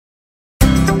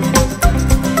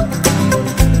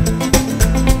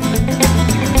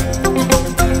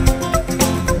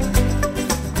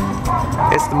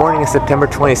September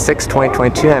 26,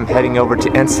 2022, I'm heading over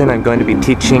to Ensign. I'm going to be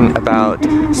teaching about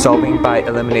solving by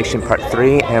elimination part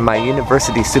 3, and my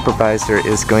university supervisor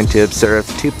is going to observe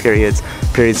 2 periods,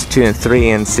 periods 2 and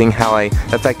 3, and seeing how I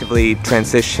effectively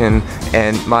transition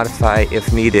and modify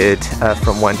if needed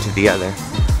from one to the other.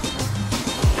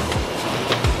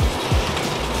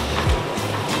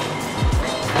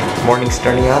 Morning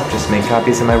starting off, just make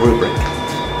copies of my rubric.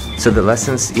 So the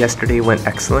lessons yesterday went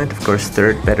excellent. Of course,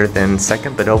 third better than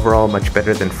second, but overall much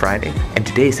better than Friday. And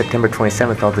today, September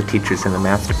 27th, all the teachers in the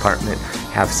math department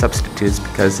have substitutes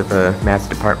because of a math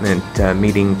department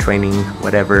meeting, training,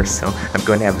 whatever. So I'm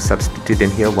going to have a substitute in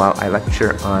here while I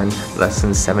lecture on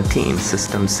lesson 17,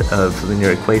 Systems of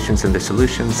Linear Equations and their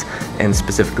solutions, and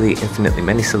specifically infinitely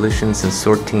many solutions and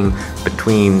sorting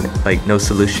between like no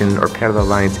solution or parallel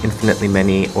lines, infinitely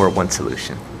many, or one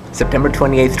solution. September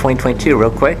 28th, 2022,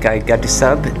 real quick, I got to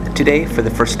sub today for the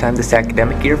first time this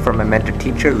academic year for my mentor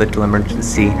teacher. Little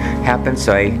emergency happened,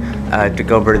 so I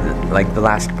took over the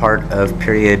last part of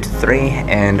period 3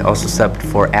 and also subbed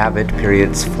for Avid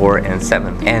periods 4 and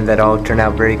 7, and that all turned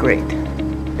out very great.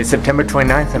 It's September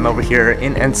 29th, I'm over here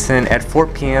in Ensign at 4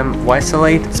 p.m. Why so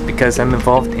late? It's because I'm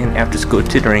involved in after-school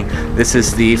tutoring. This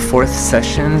is the 4th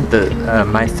session,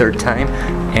 my 3rd time,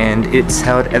 and it's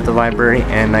held at the library,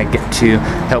 and I get to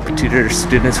help tutor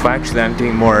students. Well, actually I'm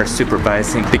doing more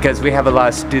supervising because we have a lot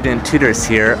of student tutors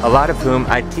here, a lot of whom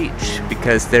I teach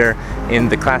because they're in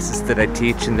the classes that I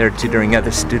teach and they're tutoring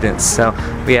other students. So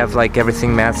we have like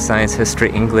everything math, science,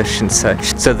 history, English, and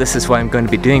such. So this is what I'm going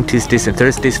to be doing Tuesdays and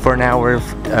Thursdays for an hour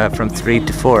from 3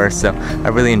 to 4, so I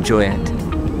really enjoy it.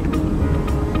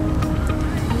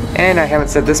 And I haven't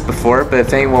said this before, but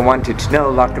if anyone wanted to know,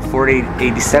 locker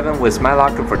 4087 was my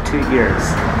locker for 2 years.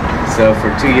 So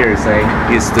for 2 years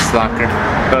I used this locker,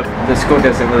 but the school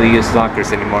doesn't really use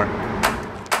lockers anymore.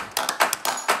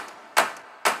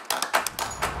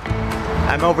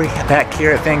 I'm over back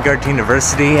here at Vanguard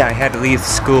University. I had to leave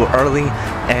school early,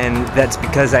 and that's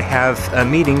because I have a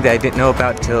meeting that I didn't know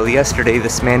about till yesterday,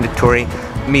 this mandatory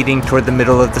meeting toward the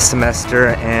middle of the semester,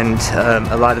 and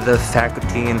a lot of the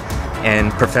faculty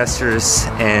and professors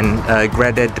and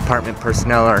grad ed department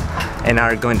personnel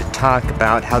are going to talk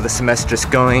about how the semester's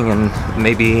going and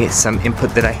maybe some input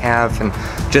that I have, and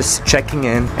just checking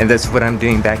in, and that's what I'm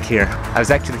doing back here. I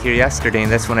was actually here yesterday,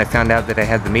 and that's when I found out that I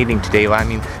had the meeting today. Well, I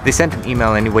mean, they sent an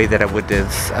email anyway that I would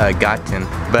have gotten,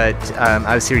 but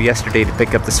I was here yesterday to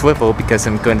pick up the swivel because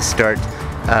I'm going to start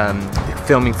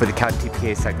filming for the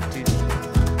CalTPA Cycle 2.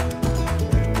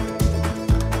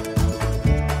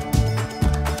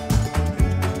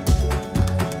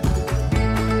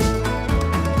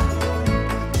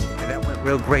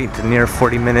 Real great, a near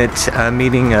 40-minute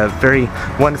meeting, a very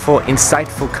wonderful,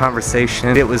 insightful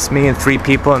conversation. It was me and 3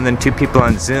 people and then 2 people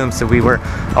on Zoom, so we were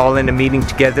all in a meeting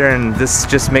together, and this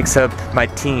just makes up my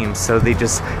team. So they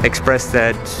just expressed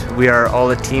that we are all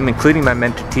a team, including my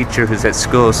mentor teacher who's at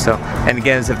school. So, and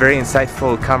again, it's a very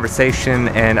insightful conversation,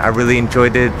 and I really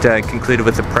enjoyed it. Concluded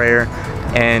with a prayer,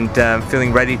 and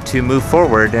feeling ready to move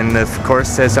forward. And of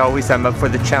course, as always, I'm up for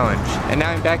the challenge. And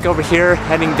now I'm back over here,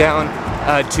 heading down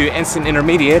to Ensign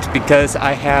Intermediate because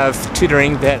I have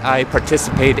tutoring that I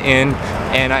participate in,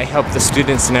 and I help the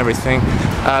students and everything.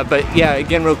 But yeah,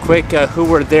 again, real quick, who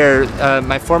were there?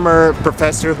 My former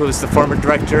professor, who was the former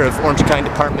director of Orange County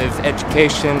Department of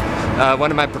Education,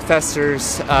 one of my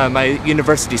professors, my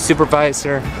university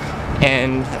supervisor,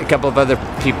 and a couple of other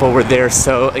people were there.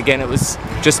 So again, it was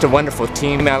just a wonderful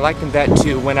team. I likened that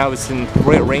to when I was in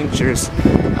Royal Rangers,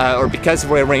 or because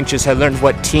of Royal Rangers, I learned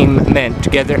what team meant.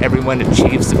 Together, everyone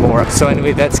achieves more. So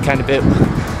anyway, that's kind of it.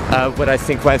 What I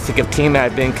think when I think of team,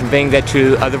 I've been conveying that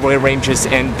to other Royal Rangers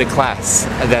and the class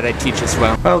that I teach as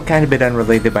well. Well, kind of a bit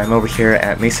unrelated, but I'm over here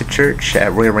at Mesa Church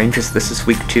at Royal Rangers. This is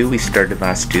week 2. We started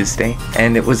last Tuesday,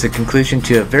 and it was a conclusion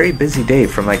to a very busy day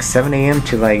from like 7 a.m.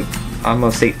 to like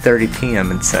almost 8:30 p.m.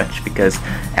 and such, because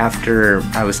after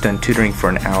I was done tutoring for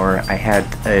an hour, I had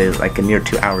like a near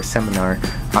 2-hour seminar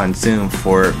on Zoom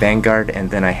for Vanguard, and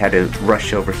then I had to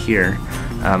rush over here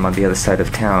on the other side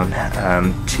of town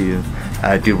to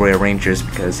do Royal Rangers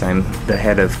because I'm the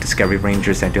head of Discovery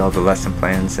Rangers. I do all the lesson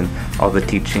plans and all the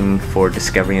teaching for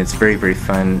Discovery, and it's very, very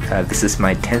fun. This is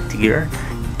my 10th year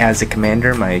as a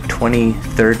commander, my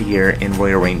 23rd year in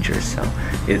Royal Rangers, so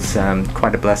it's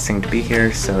quite a blessing to be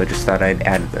here, so I just thought I'd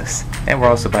add this. And we're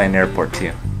also by an airport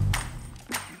too.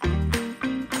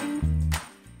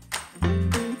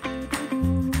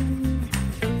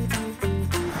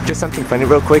 Just something funny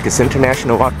real quick, it's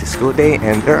International Walk to School Day,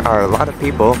 and there are a lot of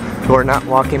people who are not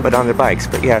walking but on their bikes.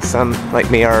 But yeah, some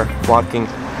like me are walking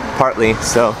partly,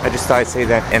 so I just thought I'd say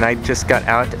that. And I just got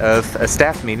out of a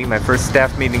staff meeting, my first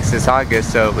staff meeting since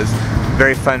August, so it was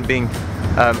very fun being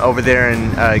over there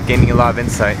and gaining a lot of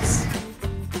insights.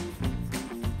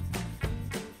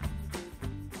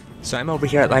 So I'm over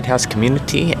here at Lighthouse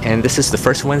Community, and this is the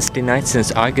first Wednesday night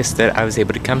since August that I was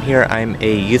able to come here. I'm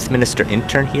a youth minister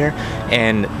intern here,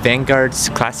 and Vanguard's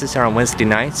classes are on Wednesday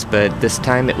nights, but this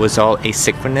time it was all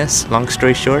asynchronous, long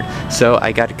story short, so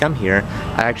I got to come here.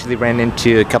 I actually ran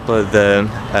into a couple of the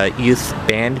youth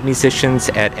band musicians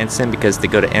at Ensign because they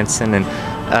go to Ensign, and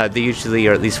they usually,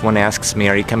 or at least one asks me,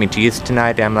 are you coming to youth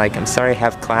tonight? I'm like, I'm sorry, I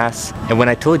have class. And when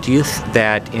I told youth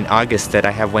that in August that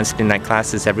I have Wednesday night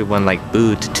classes, everyone like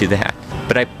booed to that.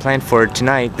 But I planned for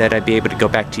tonight that I'd be able to go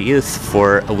back to youth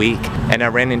for a week. And I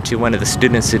ran into one of the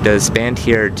students who does band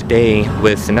here today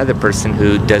with another person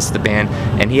who does the band,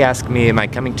 and he asked me, am I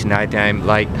coming tonight? And I'm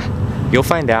like, you'll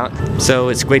find out. So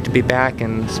it's great to be back,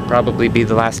 and it's probably be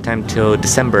the last time till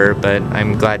December, but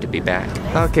I'm glad to be back.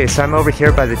 Okay, so I'm over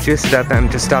here by the juice stuff. I'm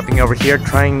just stopping over here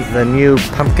trying the new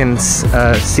pumpkins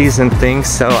season thing.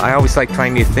 So I always like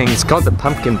trying new things. It's called the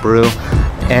Pumpkin Brew.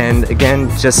 And again,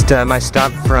 just my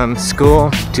stop from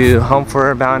school to home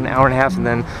for about an hour and a half, and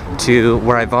then to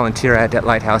where I volunteer at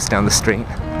Lighthouse down the street.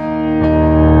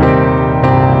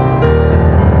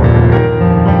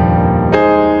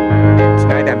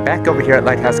 I'm back over here at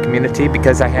Lighthouse Community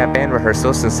because I have band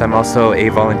rehearsal, since I'm also a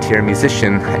volunteer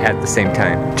musician at the same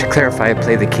time. To clarify, I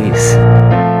play the keys.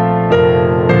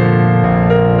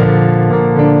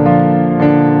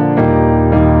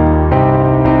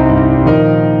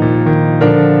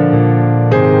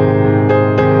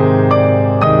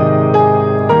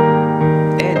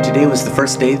 Today was the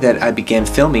first day that I began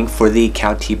filming for the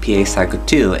CalTPA Cycle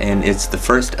 2, and it's the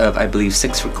first of, I believe,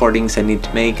 6 recordings I need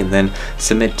to make and then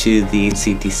submit to the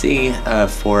CTC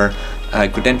for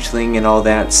credentialing and all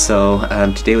that. So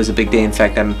today was a big day. In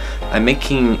fact, I'm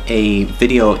making a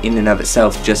video in and of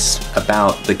itself just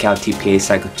about the CalTPA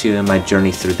Cycle 2 and my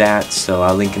journey through that, so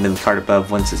I'll link into the card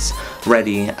above once it's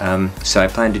ready. So I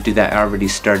plan to do that. I already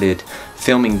started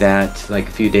filming that like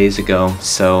a few days ago,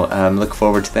 so look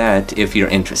forward to that if you're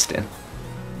interested.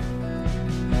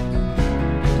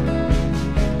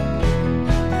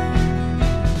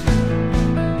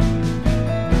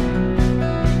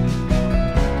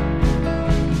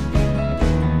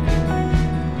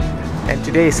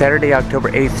 Today, Saturday, October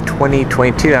 8th,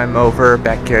 2022, I'm over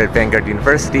back here at Vanguard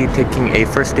University taking a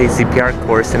first day CPR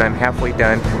course, and I'm halfway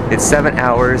done. It's 7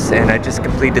 hours, and I just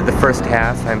completed the first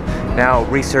half. I'm now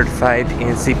recertified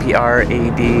in CPR,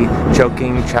 AED,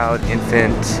 choking, child,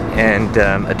 infant, and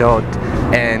adult.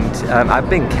 And I've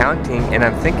been counting, and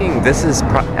I'm thinking this is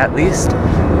at least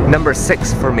number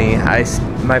 6 for me.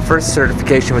 My first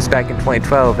certification was back in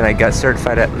 2012, and I got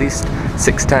certified at least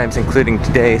 6 times, including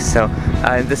today. So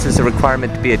this is a requirement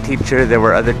to be a teacher. There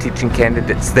were other teaching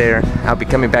candidates there. I'll be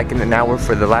coming back in an hour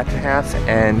for the latter half,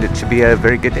 and it should be a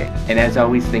very good day. And as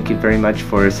always, thank you very much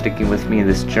for sticking with me in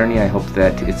this journey. I hope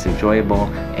that it's enjoyable,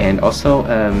 and also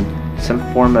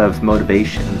some form of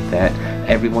motivation that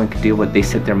everyone can do what they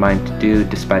set their mind to do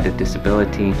despite a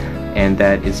disability, and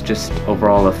that it's just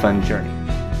overall a fun journey.